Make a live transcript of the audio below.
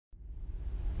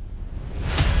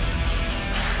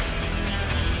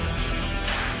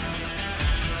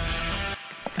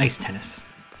Ice tennis,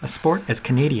 a sport as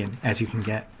Canadian as you can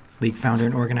get. League founder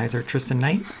and organizer Tristan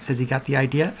Knight says he got the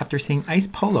idea after seeing ice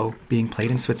polo being played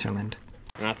in Switzerland.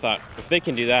 And I thought, if they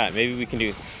can do that, maybe we can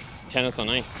do tennis on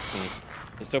ice.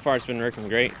 And so far it's been working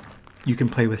great. You can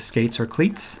play with skates or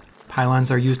cleats,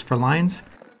 pylons are used for lines,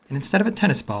 and instead of a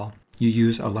tennis ball, you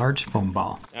use a large foam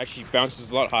ball. It actually bounces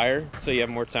a lot higher, so you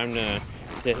have more time to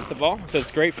hit the ball. So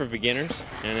it's great for beginners,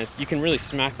 and you can really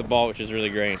smack the ball, which is really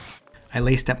great. I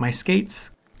laced up my skates,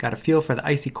 got a feel for the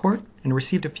icy court, and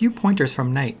received a few pointers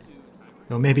from Knight.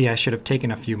 Though maybe I should have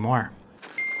taken a few more.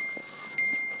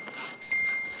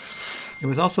 It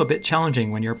was also a bit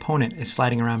challenging when your opponent is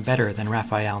sliding around better than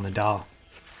Rafael Nadal.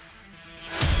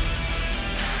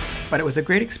 But it was a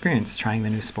great experience trying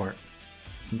the new sport.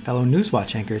 Some fellow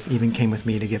Newswatch anchors even came with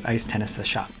me to give ice tennis a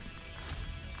shot.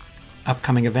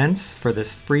 Upcoming events for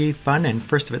this free, fun, and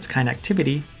first-of-its-kind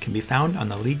activity can be found on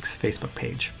the League's Facebook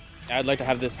page. I'd like to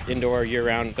have this indoor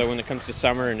year-round, so when it comes to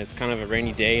summer and it's kind of a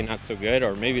rainy day and not so good,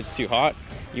 or maybe it's too hot,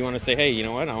 you want to say, hey, you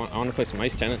know what, I want to play some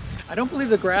ice tennis. I don't believe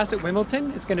the grass at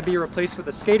Wimbledon is going to be replaced with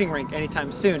a skating rink anytime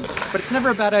soon, but it's never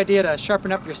a bad idea to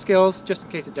sharpen up your skills just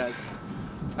in case it does.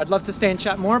 I'd love to stay and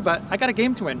chat more, but I got a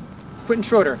game to win. Quentin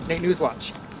Schroeder, Nate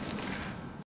Newswatch.